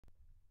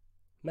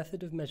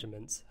Method of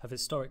measurements have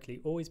historically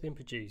always been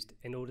produced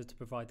in order to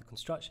provide the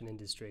construction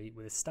industry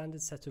with a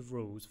standard set of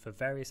rules for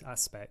various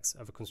aspects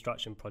of a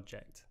construction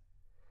project.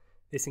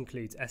 This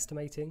includes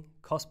estimating,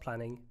 cost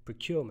planning,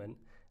 procurement,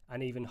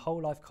 and even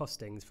whole life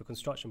costings for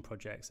construction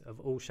projects of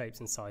all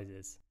shapes and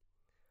sizes.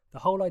 The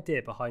whole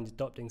idea behind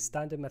adopting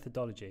standard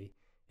methodology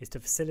is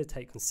to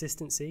facilitate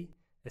consistency,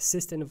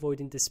 assist in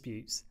avoiding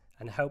disputes,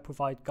 and help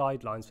provide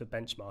guidelines for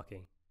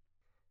benchmarking.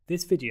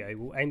 This video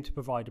will aim to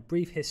provide a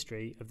brief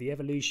history of the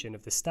evolution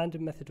of the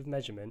standard method of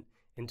measurement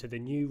into the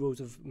new rules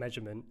of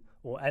measurement,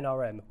 or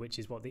NRM, which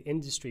is what the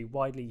industry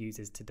widely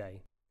uses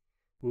today.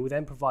 We will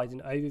then provide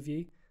an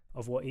overview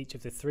of what each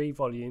of the three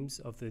volumes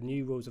of the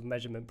new rules of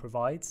measurement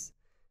provides: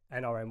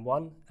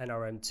 NRM1,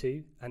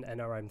 NRM2 and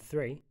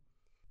NRM3.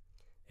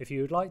 If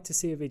you would like to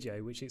see a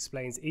video which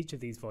explains each of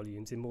these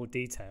volumes in more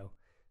detail,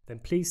 then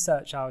please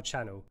search our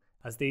channel,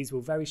 as these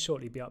will very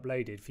shortly be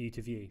uploaded for you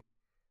to view.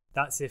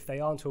 That's if they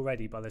aren't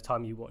already by the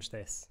time you watch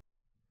this.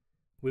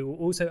 We will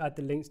also add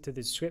the links to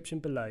the description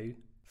below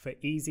for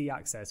easy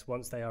access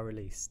once they are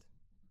released.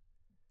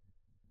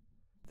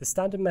 The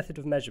Standard Method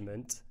of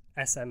Measurement,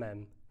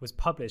 SMM, was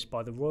published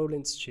by the Royal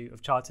Institute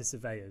of Chartered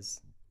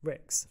Surveyors,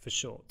 RICS for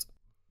short.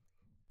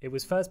 It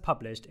was first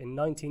published in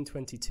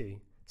 1922,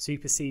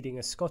 superseding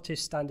a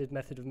Scottish Standard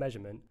Method of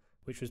Measurement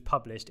which was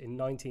published in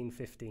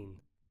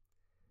 1915.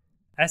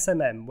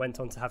 SMM went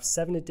on to have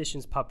 7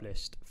 editions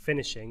published,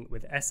 finishing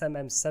with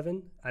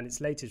SMM7 and its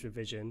latest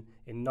revision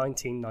in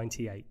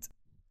 1998.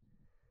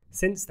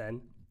 Since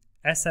then,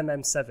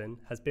 SMM7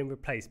 has been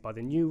replaced by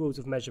the New Rules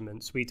of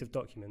Measurement suite of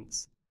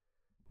documents,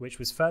 which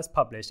was first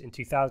published in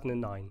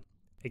 2009,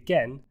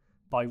 again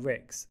by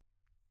RICS.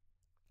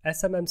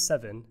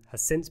 SMM7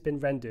 has since been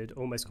rendered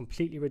almost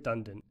completely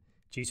redundant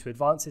due to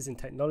advances in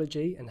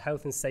technology and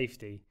health and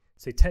safety,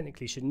 so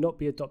technically should not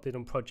be adopted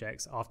on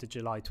projects after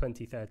July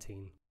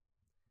 2013.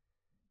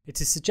 It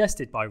is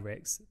suggested by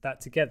RICS that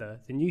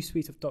together the new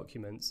suite of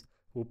documents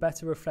will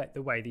better reflect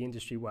the way the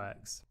industry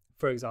works.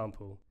 For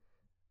example,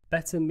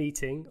 better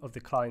meeting of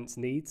the client's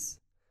needs,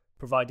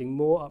 providing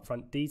more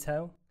upfront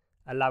detail,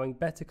 allowing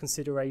better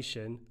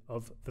consideration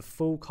of the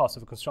full cost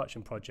of a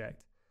construction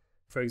project.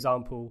 For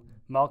example,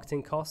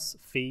 marketing costs,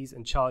 fees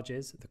and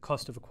charges, the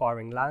cost of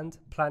acquiring land,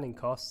 planning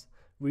costs,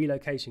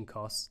 relocation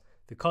costs,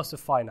 the cost of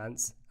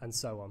finance, and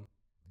so on.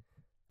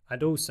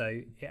 And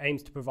also, it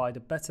aims to provide a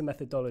better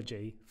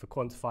methodology for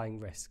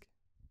quantifying risk.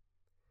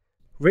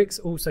 RICS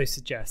also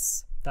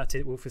suggests that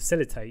it will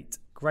facilitate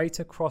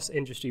greater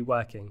cross-industry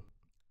working,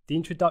 the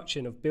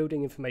introduction of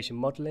building information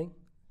modelling,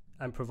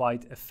 and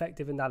provide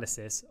effective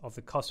analysis of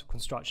the cost of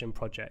construction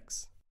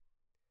projects.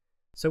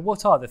 So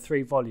what are the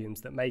 3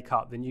 volumes that make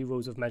up the New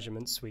Rules of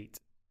Measurement suite?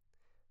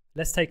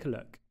 Let's take a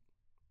look.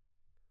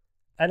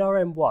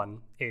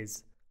 NRM1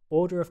 is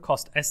Order of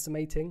Cost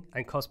Estimating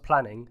and Cost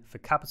Planning for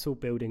Capital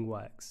Building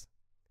Works.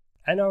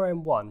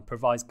 NRM1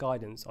 provides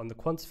guidance on the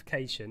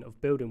quantification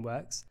of building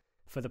works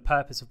for the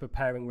purpose of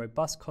preparing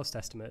robust cost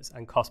estimates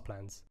and cost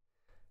plans.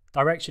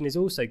 Direction is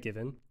also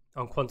given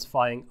on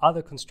quantifying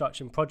other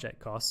construction project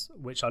costs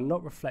which are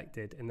not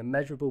reflected in the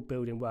measurable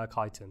building work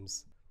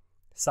items,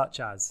 such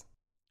as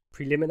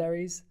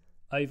preliminaries,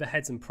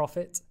 overheads and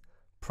profit,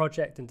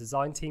 project and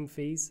design team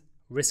fees,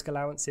 risk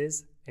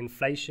allowances,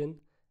 inflation,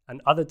 and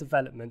other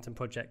development and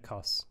project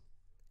costs.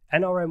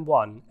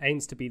 NRM1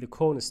 aims to be the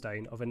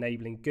cornerstone of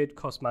enabling good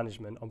cost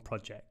management on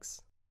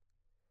projects.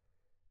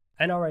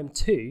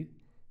 NRM2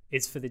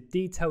 is for the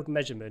detailed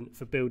measurement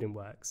for building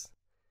works.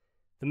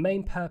 The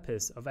main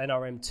purpose of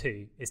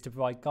NRM2 is to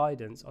provide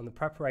guidance on the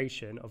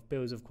preparation of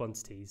bills of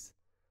quantities,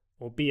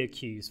 or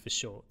BOQs for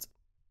short.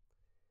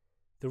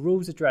 The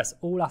rules address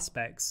all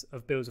aspects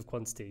of bills of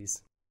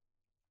quantities.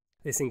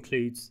 This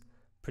includes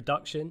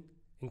production,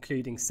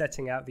 including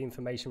setting out the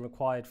information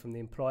required from the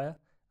employer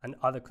and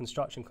other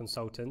construction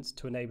consultants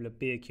to enable a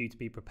BOQ to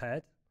be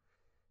prepared.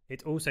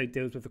 It also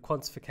deals with the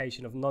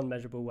quantification of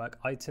non-measurable work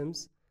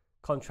items,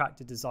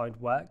 contractor designed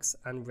works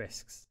and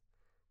risks.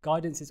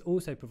 Guidance is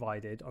also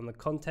provided on the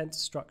content,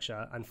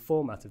 structure and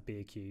format of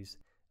BOQs,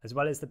 as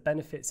well as the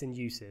benefits and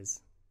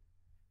uses.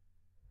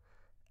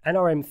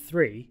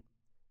 NRM3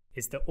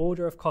 is the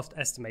Order of Cost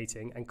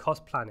Estimating and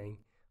Cost Planning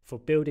for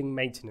Building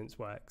Maintenance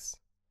Works.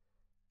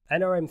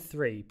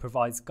 NRM3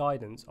 provides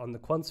guidance on the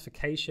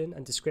quantification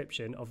and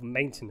description of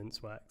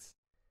maintenance works.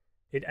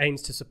 It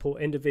aims to support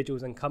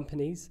individuals and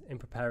companies in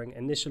preparing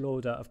initial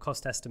order of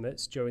cost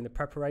estimates during the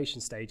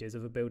preparation stages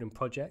of a building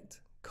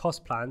project,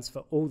 cost plans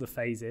for all the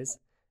phases,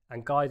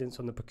 and guidance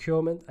on the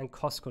procurement and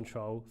cost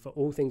control for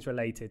all things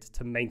related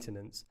to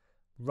maintenance,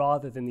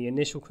 rather than the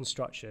initial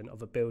construction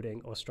of a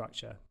building or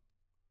structure.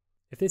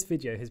 If this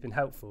video has been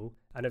helpful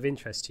and of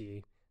interest to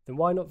you, then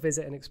why not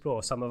visit and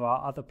explore some of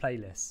our other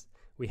playlists?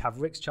 We have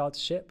RICS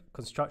Chartership,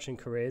 Construction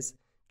Careers,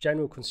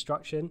 General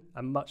Construction,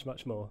 and much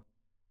more.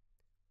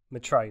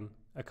 Matrone,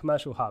 a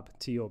commercial hub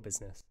to your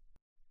business.